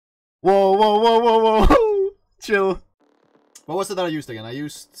Whoa, whoa, whoa, whoa, whoa! Chill. What was it that I used again? I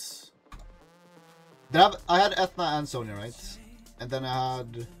used... I had Ethna and Sonia, right? And then I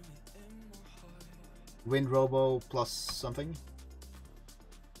had... Wind Robo plus something.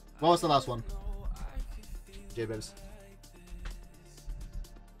 What was the last one? J-Babes.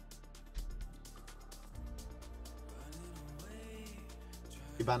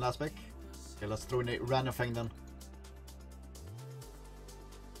 You ban last pick? Okay, let's throw in a random thing then.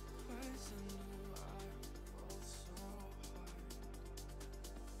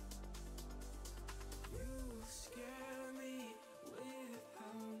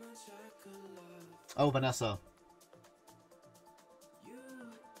 Oh, Vanessa.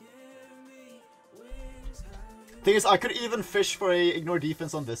 Thing is, I could even fish for a ignore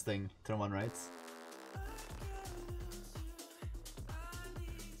defense on this thing. Turn 1, right?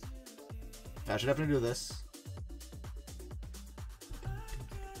 I should definitely do this.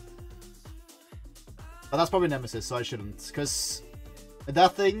 But that's probably Nemesis, so I shouldn't. Because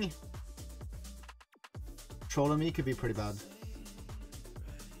that thing trolling me could be pretty bad.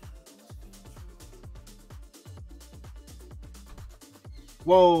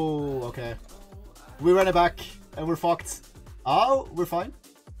 Whoa, okay. We ran it back and we're fucked. Oh, we're fine.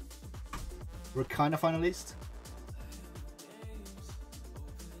 We're kind of fine at least.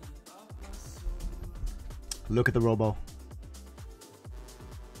 Look at the Robo.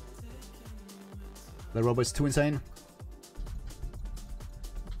 The Robo is too insane.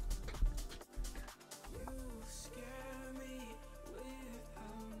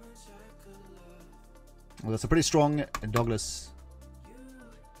 Well, that's a pretty strong Douglas.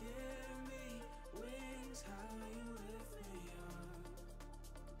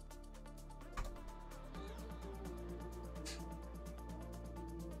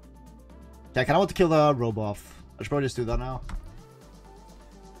 Yeah, I kinda want to kill the Robo off. I should probably just do that now.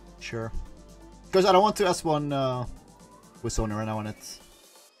 Sure. Because I don't want to S1 with Sonia right now on it.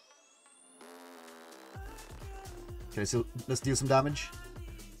 Okay, so let's deal some damage.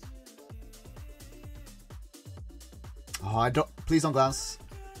 Oh, I don't. Please don't glance.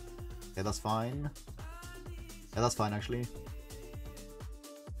 Yeah, that's fine. Yeah, that's fine actually.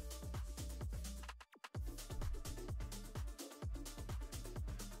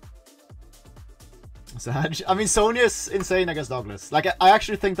 I mean, Sonia's insane against Douglas. Like, I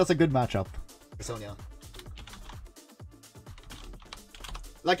actually think that's a good matchup for Sonia.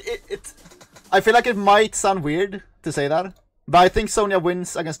 Like, I feel like it might sound weird to say that, but I think Sonia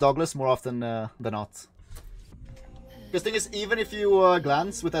wins against Douglas more often than not. Because the thing is, even if you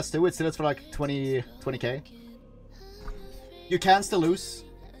glance with S2, it still is for like 20k. You can still lose,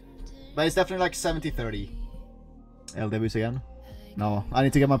 but it's definitely like 70-30. LWs again? No, I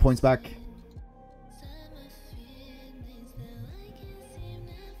need to get my points back.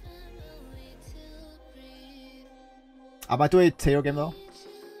 I might do a Teo game though.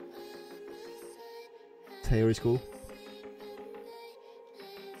 Teo is cool.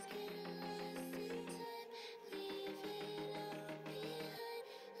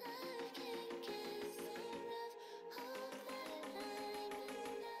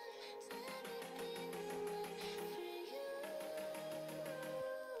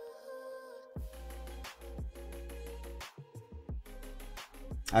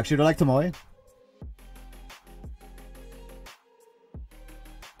 Actually, do I like Tomoe?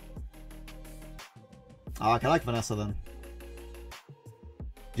 Ah, I can like Vanessa then.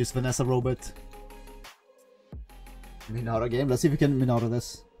 Just Vanessa Robot. Minara game. Let's see if we can Minara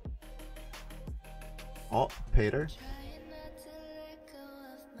this. Oh, Peter.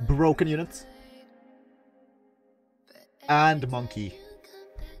 Broken unit. And Monkey.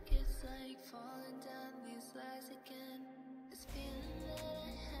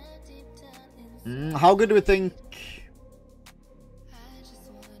 How good do we think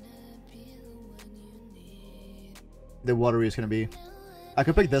the watery is gonna be? I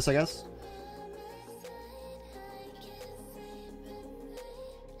could pick this, I guess.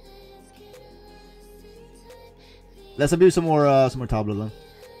 Let's abuse some more tablet then.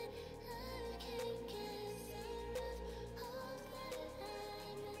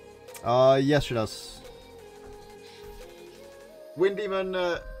 Yes, she does. Wind Demon.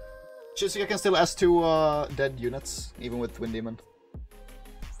 Shizuka can still S2 dead units, even with Wind Demon.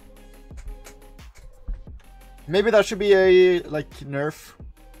 Maybe that should be a, like, nerf.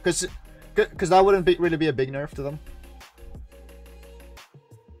 Because that wouldn't really be a big nerf to them.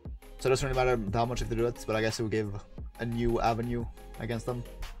 So it doesn't really matter that much if they do it, but I guess it would give a new avenue against them.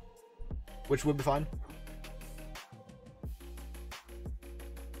 Which would be fine.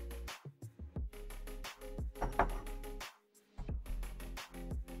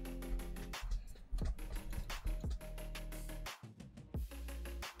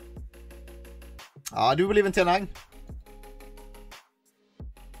 I do believe in Tianang.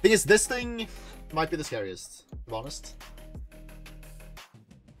 Thing is, this thing might be the scariest, to be honest.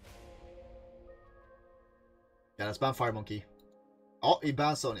 Yeah, let's ban Fire Monkey. Oh, he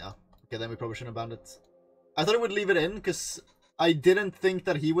banned Sonia. Okay, then we probably shouldn't have banned it. I thought it would leave it in, because I didn't think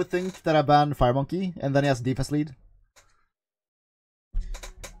that he would think that I banned Fire Monkey, and then he has defense lead.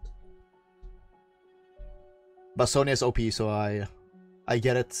 But Sonia is OP, so I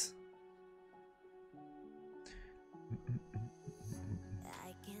get it.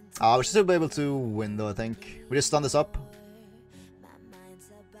 We should still be able to win though, I think. We just stun this up.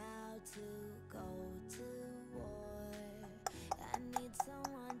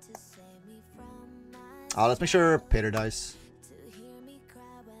 Let's make sure Peter dies.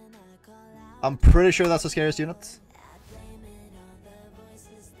 I'm pretty sure that's the scariest unit.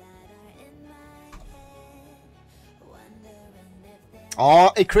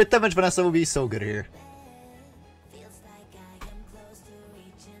 Oh, a crit damage Vanessa would be so good here.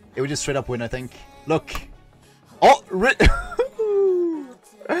 It would just straight up win, I think. Look. Oh,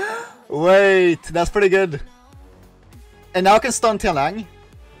 wait, that's pretty good. And now I can stun Tianlang.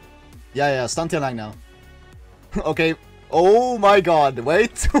 Yeah, stun Tianlang now. Okay. Oh my god,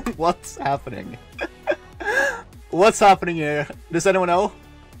 wait. What's happening? What's happening here? Does anyone know?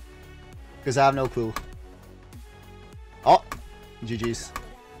 Because I have no clue. Oh, GG's.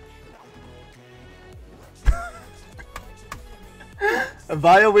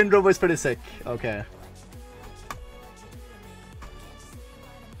 Via Windrow was pretty sick. Okay.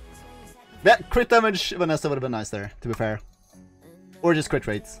 Yeah, crit damage Vanessa would have been nice there, to be fair. Or just crit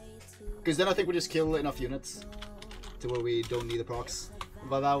rates. Because then I think we just kill enough units to where we don't need the procs.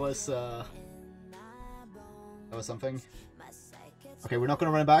 But that was something. Okay, we're not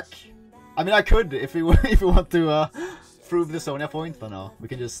gonna run it back. I mean, I could if we if we want to prove the Sonia point, but no, we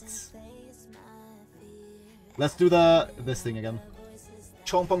can just. Let's do this thing again.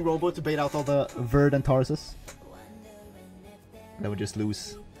 Chomp on Robo to bait out all the Verd and Tauruses. Then we just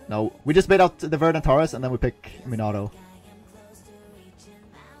lose. No, we just bait out the Verd and Taurus and then we pick Minato.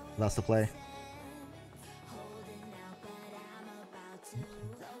 That's the play.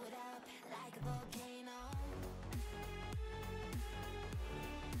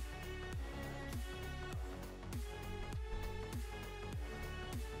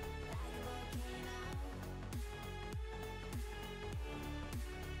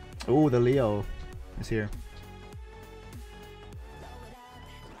 Oh, the Leo is here.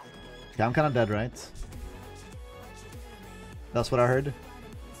 Okay, I'm kind of dead, right? That's what I heard.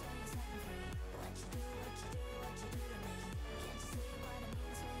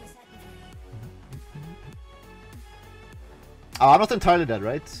 Oh, I'm not entirely dead,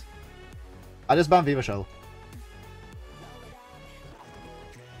 right? I just banned Viva Shell.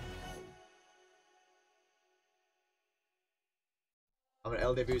 I'm an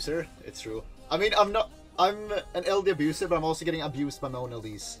LD abuser. It's true. I mean, I'm an LD abuser, but I'm also getting abused by my own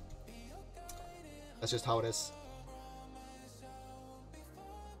LDs. That's just how it is.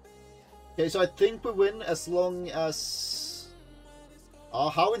 Okay, so I think we win as long as... Oh,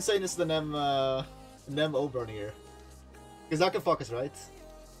 how insane is the Nem Oberon here? Because that can fuck us, right?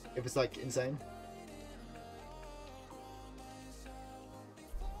 If it's like insane.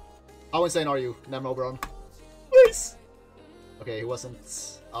 How insane are you, Nem Oberon? Please! Okay, he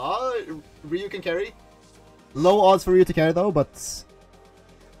wasn't... Ryu can carry. Low odds for Ryu to carry though, but...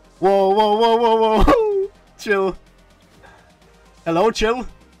 Whoa, whoa, whoa, whoa, whoa! Chill. Hello, chill.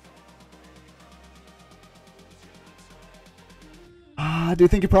 Do you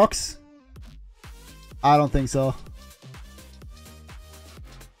think he procs? I don't think so.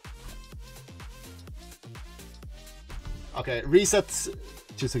 Okay, reset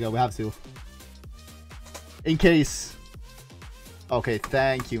Chisuga, we have to. In case. Okay,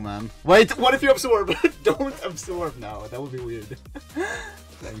 thank you, man. Wait, what if you absorb? Don't absorb now, that would be weird.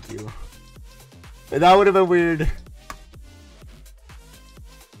 Thank you. That would have been weird.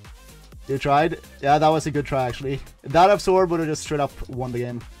 You tried? Yeah, that was a good try, actually. That absorb would have just straight up won the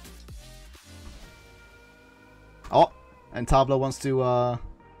game. Oh, and Tablo wants to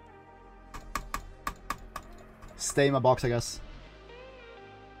stay in my box, I guess.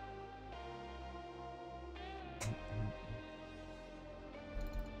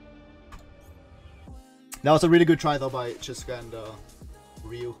 That was a really good try though by Chisuga and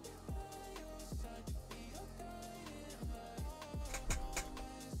Ryu.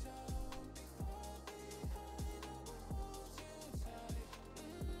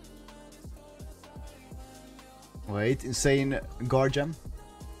 Wait, insane guard gem.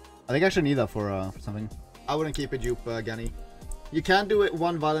 I think I actually need that for something. I wouldn't keep a dupe, Gani. You can do it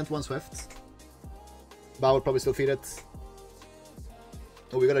one violent, one swift. But I would probably still feed it.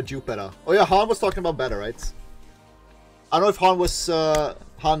 Oh, we got a dupe beta. Oh yeah, Han was talking about beta, right? I don't know if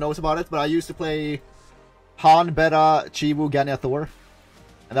Han knows about it, but I used to play Han, beta, Chiwu, Ganya, Thor.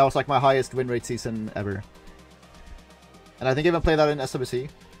 And that was like my highest win rate season ever. And I think I even played that in SWC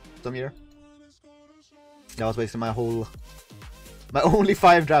some year. That was basically my only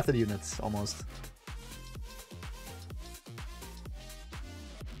 5 drafted units, almost.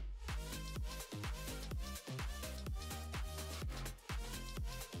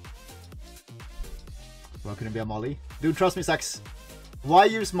 Why couldn't it be a Molly? Dude, trust me, Sax. Why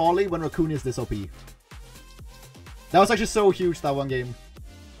use Molly when Raccoon is this OP? That was actually so huge, that one game.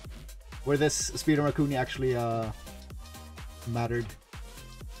 Where this speed on Raccoon actually mattered.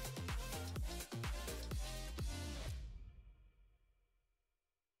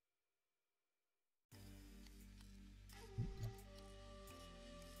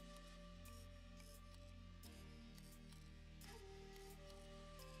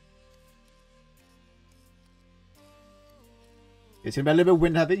 It's gonna be a little bit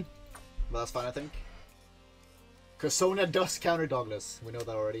wind heavy, but that's fine, I think. Because Sonia does counter Douglas. We know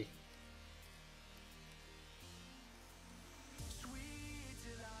that already.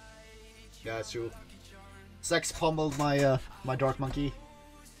 Yeah, that's true. Sex pummeled my my Dark Monkey.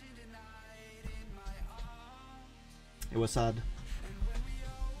 It was sad.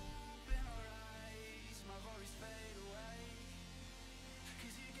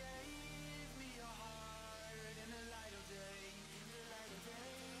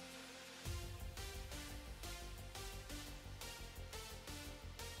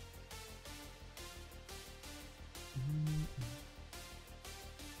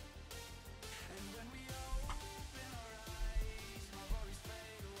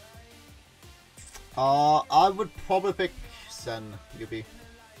 I would probably pick Sen, UP.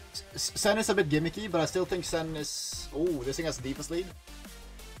 Sen is a bit gimmicky, but I still think Sen is... Oh, this thing has a defense lead?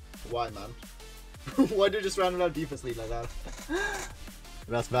 Why, man? Why did you just run out defense lead like that?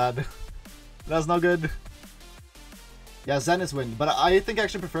 That's bad. That's not good. Yeah, Zen is wind, but I think I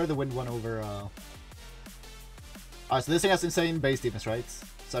actually prefer the wind one over... Alright, so this thing has insane base defense, right?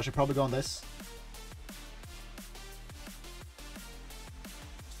 So I should probably go on this.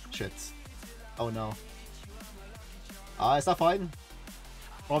 Shit. Oh no. Is that fine?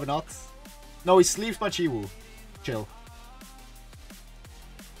 Probably not. No, he sleeps my Chiwu. Chill.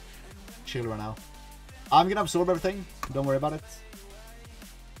 Chill right now. I'm gonna absorb everything. Don't worry about it.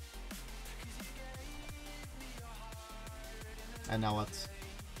 And now what?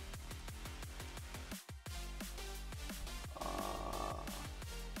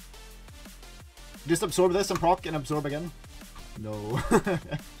 Just absorb this and proc and absorb again? No.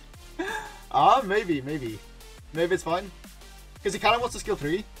 Maybe. Maybe it's fine. Because he kind of wants to skill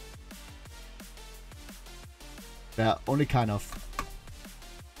 3. Yeah, only kind of.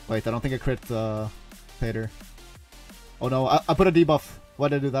 Wait, I don't think I crit Pater. Oh no, I put a debuff. Why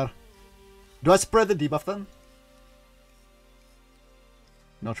did I do that? Do I spread the debuff then?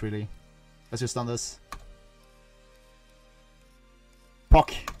 Not really. Let's just stun this.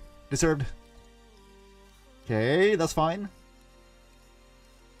 Proc. Deserved. Okay, that's fine.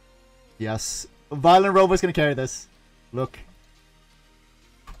 Yes. Violent Robo is gonna carry this. Look.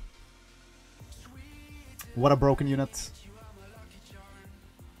 What a broken unit.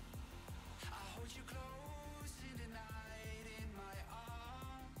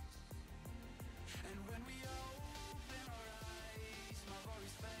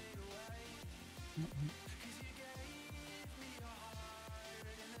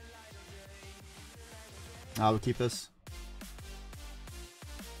 I will keep this.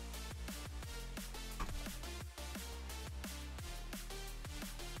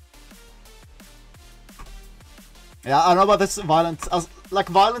 Yeah, I don't know about this violent, like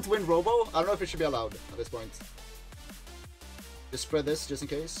violent wind robo. I don't know if it should be allowed at this point. Just spread this just in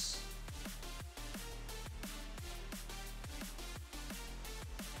case.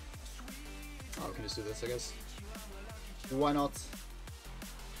 Oh, we can just do this, I guess. Why not?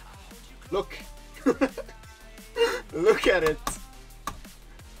 Look. Look at it.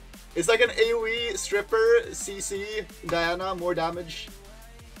 It's like an AoE stripper, CC, Diana, more damage.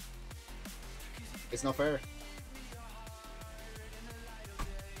 It's not fair.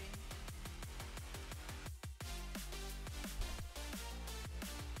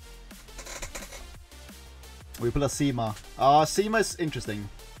 We pull a Seema. Seema is interesting.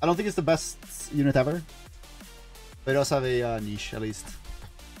 I don't think it's the best unit ever. But it does have a niche, at least.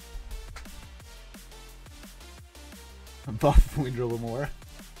 Buff Windrobo more.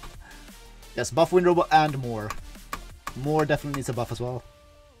 Yes, buff Windrobo and more. More definitely needs a buff as well.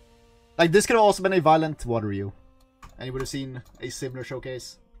 Like, this could have also been a violent water you. And you would have seen a similar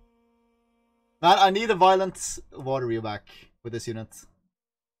showcase. Man, I need a violent water you back with this unit.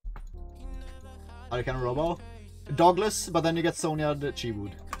 I can Robo. Dogless, but then you get Sonia the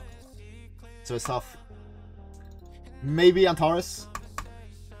Chiwood. So it's tough. Maybe Antares.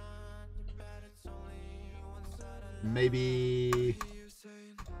 Maybe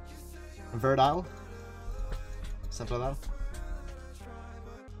Verdile. Something like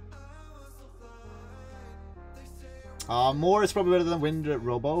that. More is probably better than Wind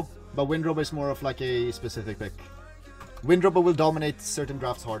Robo, but Wind Robo is more of like a specific pick. Wind Robo will dominate certain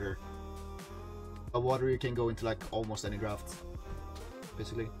drafts harder. But Water you can go into like almost any draft,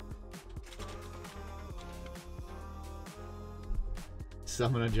 basically.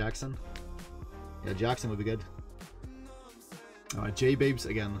 Summon on Jackson. Yeah, Jackson would be good. Alright, J-Babes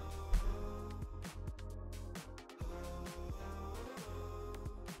again.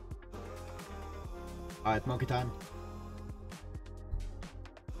 Alright, Monkey time.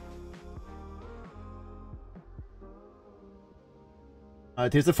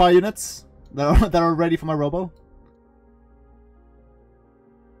 Alright, here's the 5 units that are ready for my Robo.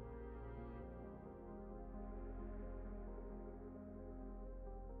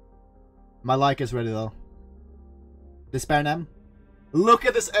 My like is ready though. Despair Nem. Look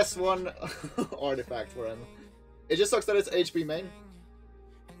at this S1 artifact for him. It just sucks that it's HP main.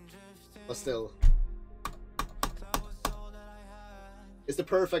 But still. It's the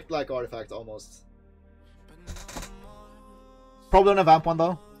perfect like artifact almost. Probably on a vamp one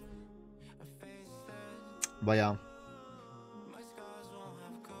though. But yeah.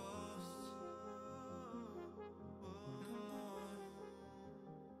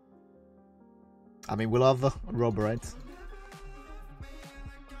 I mean, we love Robo, right?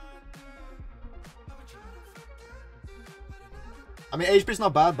 I mean, HP is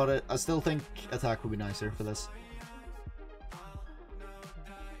not bad, but I still think attack would be nicer for this.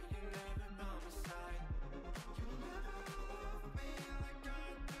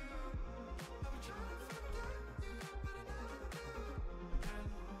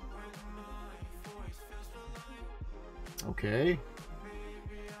 Okay.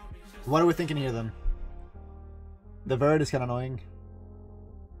 What are we thinking here then? The Verd is kind of annoying.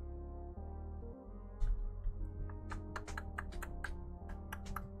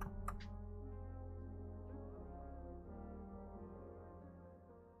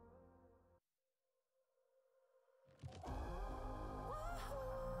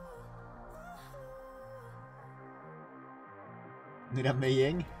 Need a Mei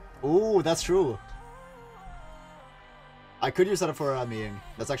Ying? Ooh, that's true. I could use that for Mei Ying.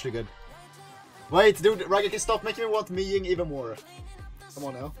 That's actually good. Wait, dude, Raga, stop making me want Mei Ying even more. Come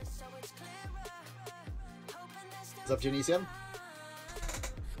on now. Is that Genesian?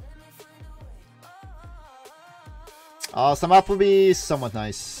 Some up would be somewhat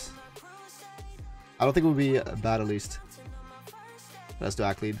nice. I don't think it would be bad at least. Let's do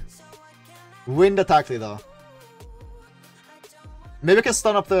act lead. Wind attack lead though. Maybe I can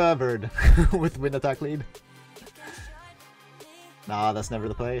stun up the Bird with wind attack lead. Nah, that's never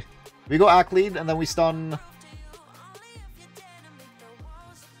the play. We go act lead and then we stun.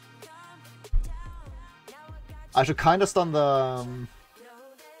 I should kind of stun the.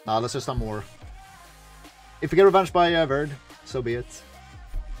 Nah, let's just stun more. If we get revenge by Bird, so be it.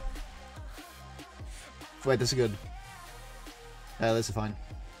 Wait, this is good. Yeah, this is fine.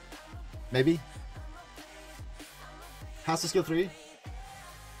 Maybe. Has to skill 3.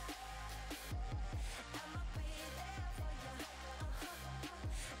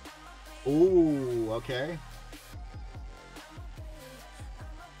 Ooh, okay.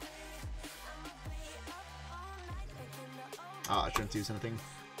 Ah, I shouldn't use anything.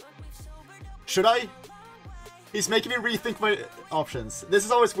 Should I? He's making me rethink my options. This is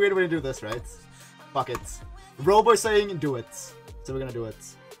always weird when you do this, right? Fuck it. Robo is saying do it. So we're gonna do it.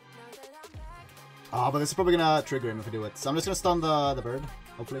 Ah, but this is probably gonna trigger him if we do it. So I'm just gonna stun the bird,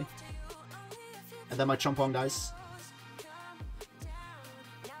 hopefully. And then my Chompong dies.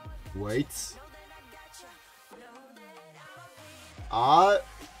 Wait. Oh,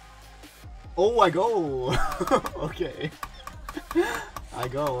 I go. Okay. I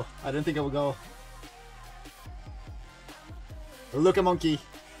go. I didn't think I would go. Look at Monkey.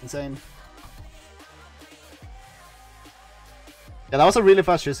 Insane. Yeah, that was a really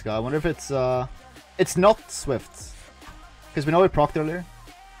fast Shizuka. I wonder if it's not Swift. Because we know it procced earlier.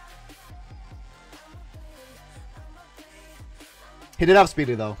 He did have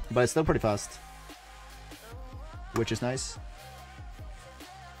speedy though, but it's still pretty fast. Which is nice.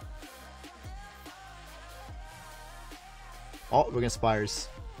 Oh, we're gonna Spires.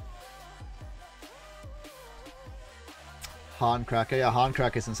 Han Cracker, yeah, Han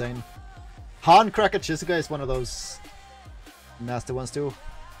Cracker is insane. Han Cracker Chizuka is one of those nasty ones too.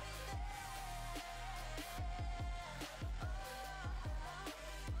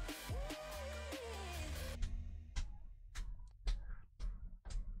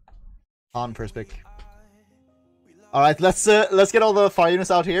 Han first pick. Alright, let's get all the fire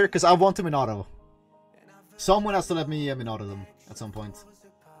units out here, because I want to Minato. Someone has to let me Minato them at some point.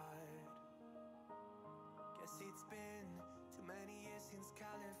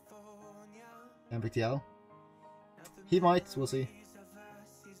 MPTL? He might, we'll see.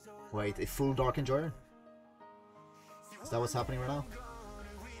 Wait, a full Dark Enjoyer? Is that what's happening right now?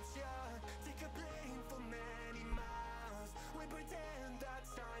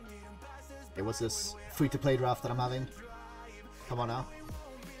 Hey, what's this free-to-play draft that I'm having? Come on now.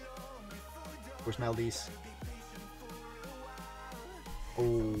 Where's Meldies?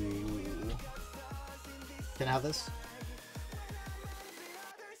 Oh. Can I have this?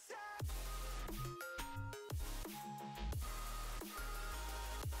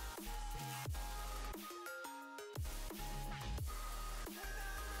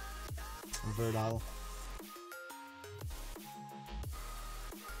 Verdal.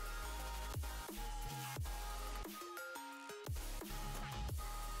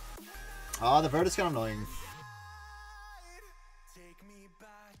 Ah, the Verd is kind of annoying.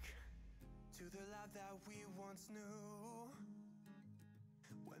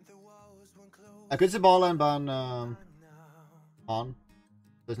 I could Zabala and ban on.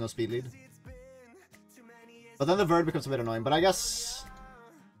 There's no speed lead. But then the Verd becomes a bit annoying. But I guess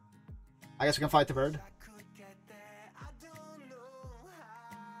we can fight the Verd.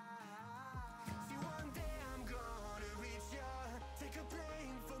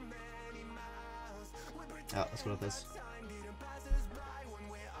 Yeah, let's go with this.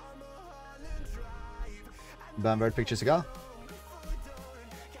 Ban Verd pictures to go.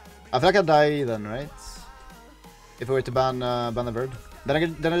 I feel like I'd die then, right? If we were to ban the Verd.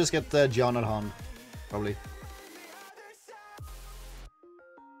 Then I just get John and Han. Probably.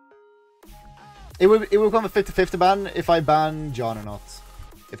 It will become a 50-50 ban if I ban John or not.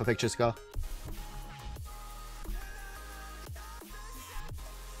 If I pick Chizuka.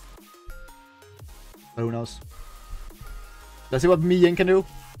 But who knows? Let's see what Mien can do.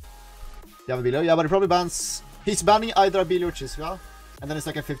 You have Abilio? Yeah, but he probably bans... He's banning either Abilio or Chizuka. And then it's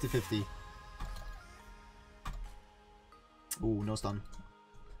like a 50-50. Ooh, no stun.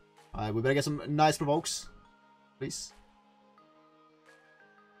 Alright, we better get some nice provokes. Please.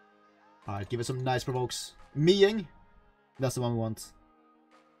 Alright, give us some nice provokes. Miying. That's the one we want.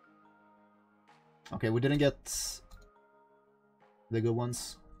 Okay, we didn't get the good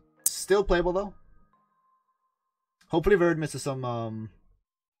ones. Still playable though. Hopefully Verd misses some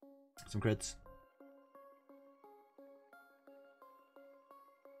crits.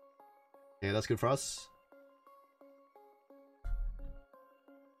 Okay, that's good for us.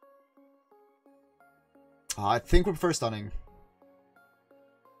 I think we prefer stunning.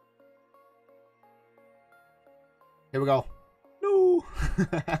 Here we go. No!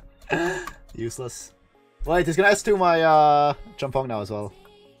 Useless. Wait, he's gonna S2 my Champong now as well.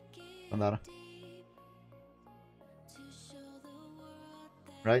 On that.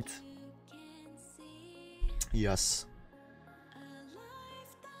 Right? Yes.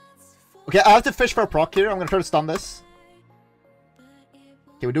 Okay, I have to fish for a proc here. I'm gonna try to stun this.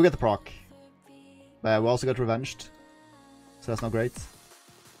 Okay, we do get the proc. But we also got revenged. So that's not great.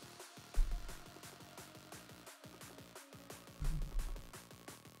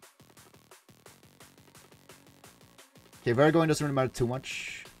 Okay, very going doesn't really matter too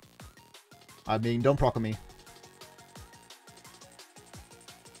much. I mean, don't proc on me.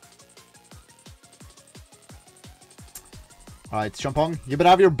 Alright, Champong, you better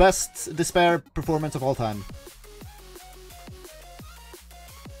have your best Despair performance of all time.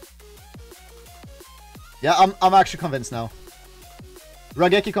 Yeah, I'm actually convinced now.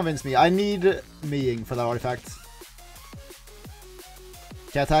 Rageki convinced me. I need Miying for that artifact.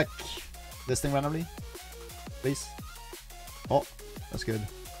 Can I attack this thing randomly? Please. Oh, that's good.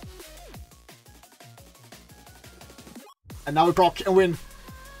 And now we proc and win.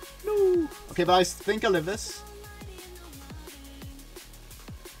 No. Okay, but I think I live this.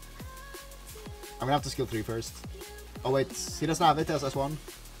 I'm gonna have to skill 3 first. Oh wait, he doesn't have it as S1.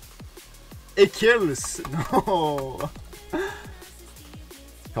 It kills! No!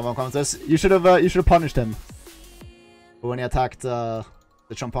 Come on, Countess. You should have punished him when he attacked the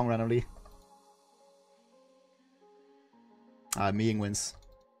Champong randomly. Miying wins.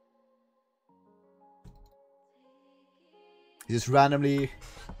 He's just randomly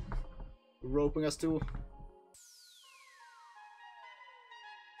roping us to